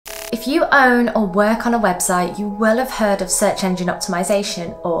If you own or work on a website, you will have heard of search engine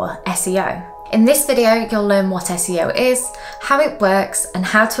optimization, or SEO. In this video, you'll learn what SEO is, how it works, and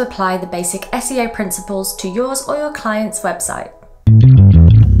how to apply the basic SEO principles to yours or your client's website.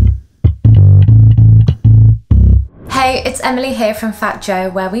 Hey, it's Emily here from Fat Joe,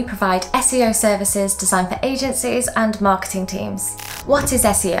 where we provide SEO services designed for agencies and marketing teams. What is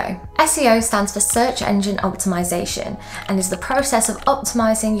SEO? SEO stands for Search Engine Optimization and is the process of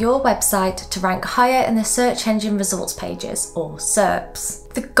optimizing your website to rank higher in the search engine results pages, or SERPs.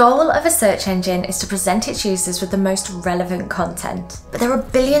 The goal of a search engine is to present its users with the most relevant content. But there are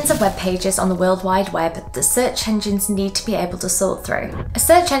billions of web pages on the World Wide Web that search engines need to be able to sort through. A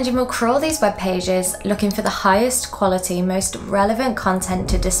search engine will crawl these web pages looking for the highest quality, most relevant content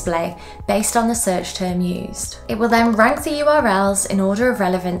to display based on the search term used. It will then rank the URLs in order of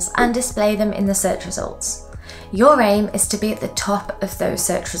relevance and display them in the search results. Your aim is to be at the top of those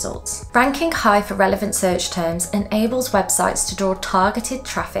search results. Ranking high for relevant search terms enables websites to draw targeted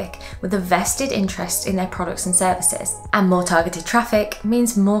traffic with a vested interest in their products and services. And more targeted traffic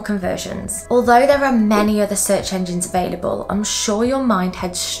means more conversions. Although there are many other search engines available, I'm sure your mind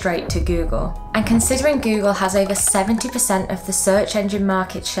heads straight to Google. And considering Google has over 70% of the search engine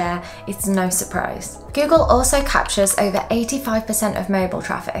market share, it's no surprise. Google also captures over 85% of mobile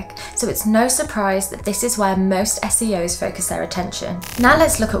traffic, so it's no surprise that this is where most SEOs focus their attention. Now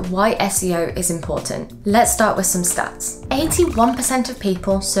let's look at why SEO is important. Let's start with some stats. 81% of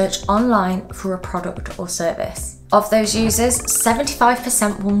people search online for a product or service. Of those users,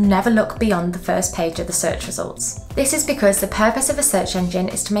 75% will never look beyond the first page of the search results. This is because the purpose of a search engine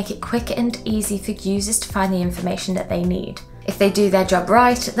is to make it quick and easy for users to find the information that they need. If they do their job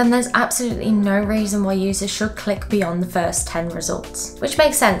right, then there's absolutely no reason why users should click beyond the first 10 results. Which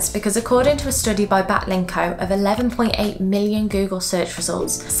makes sense because according to a study by backlinks of 11.8 million Google search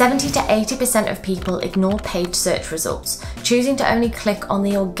results, 70 to 80% of people ignore paid search results, choosing to only click on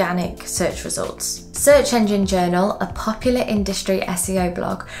the organic search results. Search Engine Journal, a popular industry SEO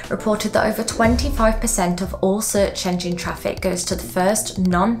blog, reported that over 25% of all search engine traffic goes to the first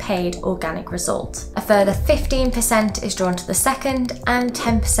non-paid organic result. A further 15% is drawn to the second and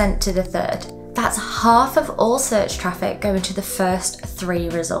 10% to the third. That's half of all search traffic going to the first 3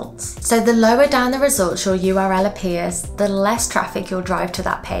 results. So the lower down the results your URL appears, the less traffic you'll drive to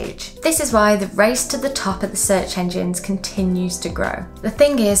that page. This is why the race to the top of the search engines continues to grow. The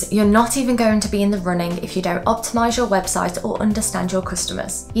thing is, you're not even going to be in the running if you don't optimize your website or understand your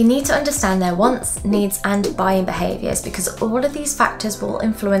customers. You need to understand their wants, needs, and buying behaviors because all of these factors will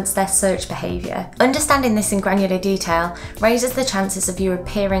influence their search behavior. Understanding this in granular detail raises the chances of you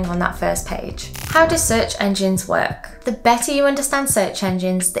appearing on that first page. How do search engines work? The better you understand search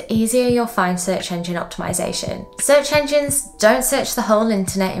engines, the easier you'll find search engine optimization. Search engines don't search the whole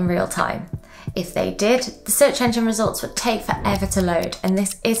internet in real time. If they did, the search engine results would take forever to load, and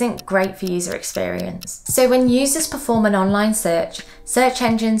this isn't great for user experience. So when users perform an online search, search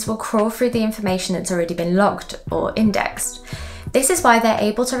engines will crawl through the information that's already been logged or indexed. This is why they're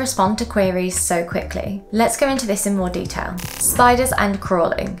able to respond to queries so quickly. Let's go into this in more detail. Spiders and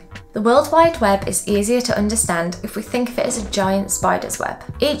crawling. The World Wide Web is easier to understand if we think of it as a giant spider's web.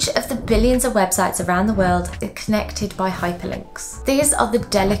 Each of the billions of websites around the world is connected by hyperlinks. These are the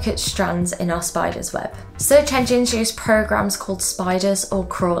delicate strands in our spider's web. Search engines use programs called spiders or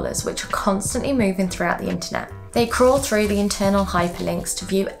crawlers, which are constantly moving throughout the internet. They crawl through the internal hyperlinks to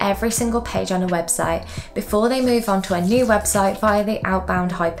view every single page on a website before they move on to a new website via the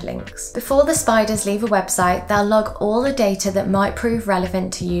outbound hyperlinks. Before the spiders leave a website, they'll log all the data that might prove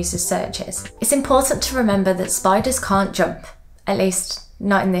relevant to users' searches. It's important to remember that spiders can't jump, at least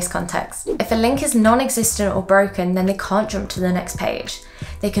not in this context. If a link is non-existent or broken, then they can't jump to the next page.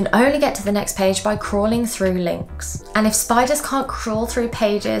 They can only get to the next page by crawling through links. And if spiders can't crawl through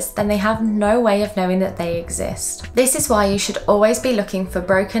pages, then they have no way of knowing that they exist. This is why you should always be looking for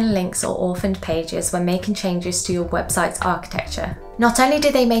broken links or orphaned pages when making changes to your website's architecture. Not only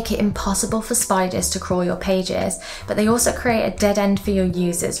do they make it impossible for spiders to crawl your pages, but they also create a dead end for your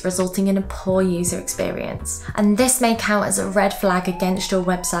users, resulting in a poor user experience. And this may count as a red flag against your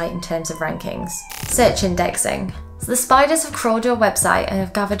website in terms of rankings. Search indexing. So the spiders have crawled your website and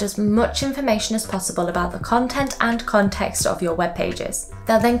have gathered as much information as possible about the content and context of your web pages.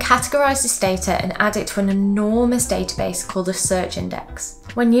 They'll then categorize this data and add it to an enormous database called a search index.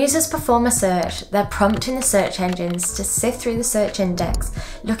 When users perform a search, they're prompting the search engines to sift through the search index,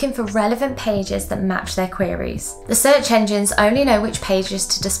 looking for relevant pages that match their queries. The search engines only know which pages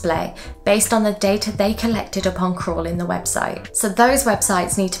to display based on the data they collected upon crawling the website. So those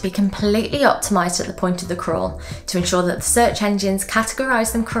websites need to be completely optimized at the point of the crawl to ensure that the search engines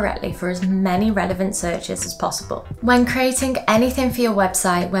categorize them correctly for as many relevant searches as possible. When creating anything for your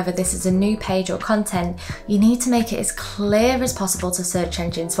website, whether this is a new page or content, you need to make it as clear as possible to search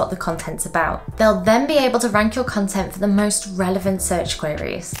engines what the content's about. They'll then be able to rank your content for the most relevant search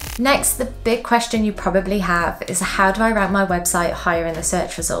queries. Next, the big question you probably have is, how do I rank my website higher in the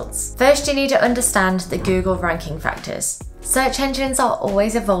search results? First, you need to understand the Google ranking factors. Search engines are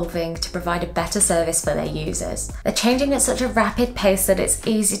always evolving to provide a better service for their users. They're changing at such a rapid pace that it's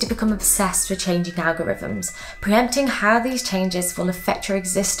easy to become obsessed with changing algorithms, preempting how these changes will affect your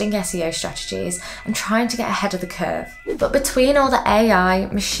existing SEO strategies and trying to get ahead of the curve. But between all the AI,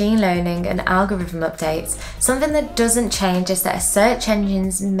 machine learning and algorithm updates, something that doesn't change is that a search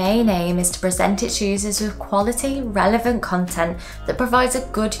engine's main aim is to present its users with quality, relevant content that provides a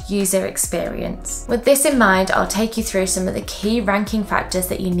good user experience. With this in mind, I'll take you through some of the key ranking factors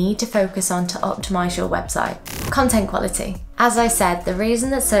that you need to focus on to optimize your website. Content quality. As I said, the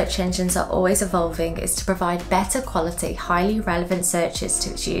reason that search engines are always evolving is to provide better quality, highly relevant searches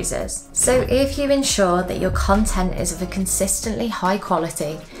to its users. So if you ensure that your content is of a consistently high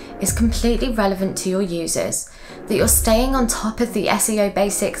quality, is completely relevant to your users, that you're staying on top of the SEO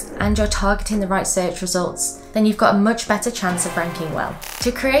basics and you're targeting the right search results, then you've got a much better chance of ranking well.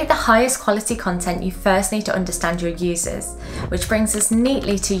 To create the highest quality content, you first need to understand your users, which brings us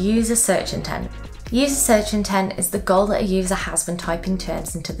neatly to user search intent. User search intent is the goal that a user has when typing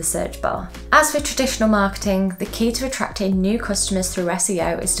terms into the search bar. As for traditional marketing, the key to attracting new customers through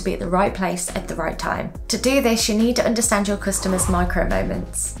SEO is to be at the right place at the right time. To do this, you need to understand your customers' micro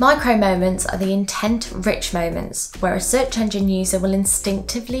moments. Micro moments are the intent-rich moments where a search engine user will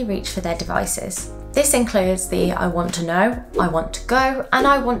instinctively reach for their devices. This includes the I want to know, I want to go, and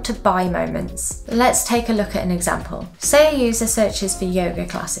I want to buy moments. Let's take a look at an example. Say a user searches for yoga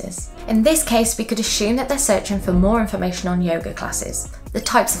classes. In this case, we could assume that they're searching for more information on yoga classes, the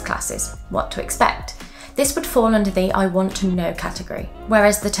types of classes, what to expect. This would fall under the I want to know category,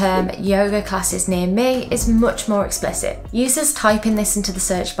 whereas the term yoga classes near me is much more explicit. Users typing this into the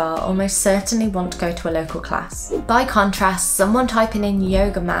search bar almost certainly want to go to a local class. By contrast, someone typing in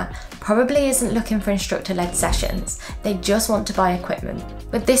yoga mat probably isn't looking for instructor-led sessions, they just want to buy equipment.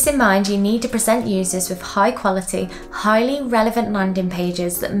 With this in mind, you need to present users with high quality, highly relevant landing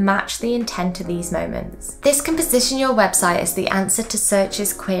pages that match the intent of these moments. This can position your website as the answer to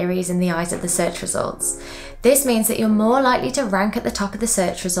searches queries in the eyes of the search results. This means that you're more likely to rank at the top of the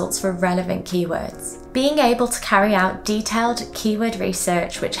search results for relevant keywords. Being able to carry out detailed keyword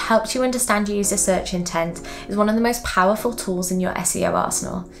research, which helps you understand user search intent, is one of the most powerful tools in your SEO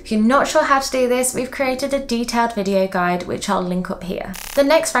arsenal. If you're not sure how to do this, we've created a detailed video guide, which I'll link up here. The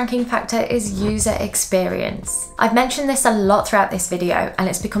next ranking factor is user experience. I've mentioned this a lot throughout this video, and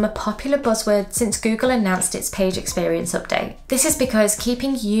it's become a popular buzzword since Google announced its page experience update. This is because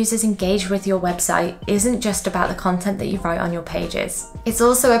keeping users engaged with your website isn't just about the content that you write on your pages. It's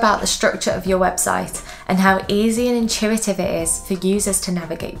also about the structure of your website and how easy and intuitive it is for users to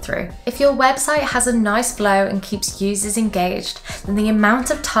navigate through. If your website has a nice flow and keeps users engaged, then the amount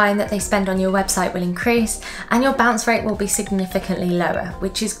of time that they spend on your website will increase and your bounce rate will be significantly lower,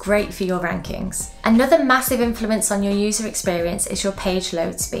 which is great for your rankings. Another massive influence on your user experience is your page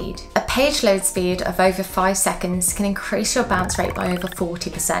load speed. A page load speed of over 5 seconds can increase your bounce rate by over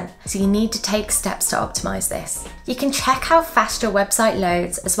 40%, so you need to take steps to optimize this. You can check how fast your website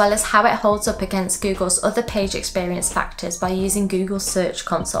loads, as well as how it holds up against Google's other page experience factors by using Google's Search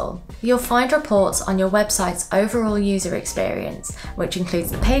Console. You'll find reports on your website's overall user experience, which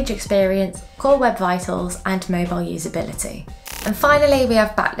includes the page experience, core web vitals, and mobile usability. And finally, we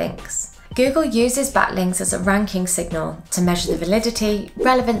have backlinks. Google uses backlinks as a ranking signal to measure the validity,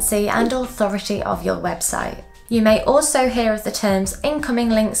 relevancy, and authority of your website. You may also hear of the terms incoming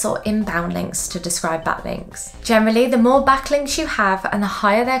links or inbound links to describe backlinks. Generally, the more backlinks you have and the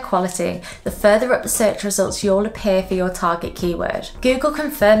higher their quality, the further up the search results you'll appear for your target keyword. Google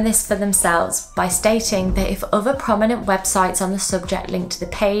confirmed this for themselves by stating that if other prominent websites on the subject link to the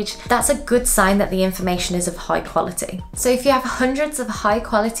page, that's a good sign that the information is of high quality. So if you have hundreds of high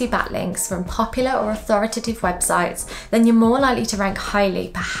quality backlinks from popular or authoritative websites, then you're more likely to rank highly,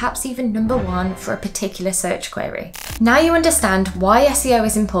 perhaps even #1 for a particular search query. query. Now you understand why SEO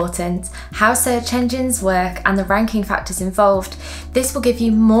is important, how search engines work, and the ranking factors involved, this will give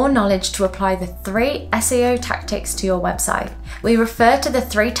you more knowledge to apply the 3 SEO tactics to your website. We refer to the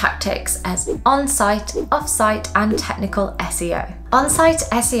 3 tactics as on-site, off-site, and technical SEO. On-site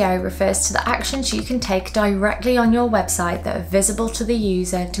SEO refers to the actions you can take directly on your website that are visible to the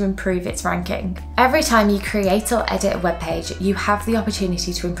user to improve its ranking. Every time you create or edit a web page, you have the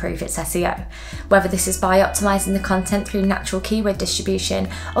opportunity to improve its SEO, whether this is by optimizing the content through natural keyword distribution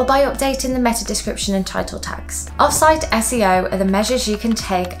or by updating the meta description and title tags. Off-site SEO are the measures you can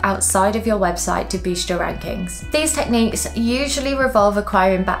take outside of your website to boost your rankings. These techniques usually revolve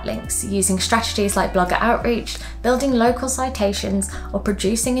acquiring backlinks, using strategies like blogger outreach, building local citations, or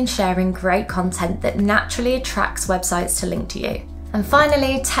producing and sharing great content that naturally attracts websites to link to you. And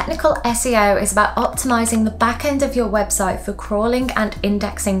finally, technical SEO is about optimizing the back end of your website for crawling and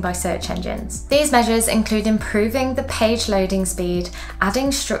indexing by search engines. These measures include improving the page loading speed,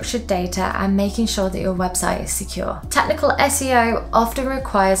 adding structured data, and making sure that your website is secure. Technical SEO often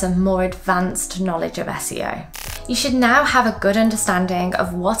requires a more advanced knowledge of SEO. You should now have a good understanding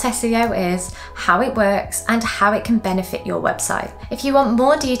of what SEO is, how it works, and how it can benefit your website. If you want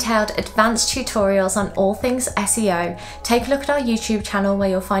more detailed, advanced tutorials on all things SEO, take a look at our YouTube channel where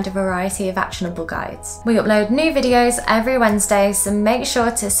you'll find a variety of actionable guides. We upload new videos every Wednesday, so make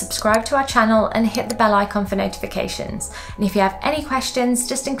sure to subscribe to our channel and hit the bell icon for notifications. And if you have any questions,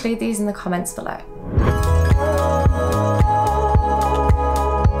 just include these in the comments below.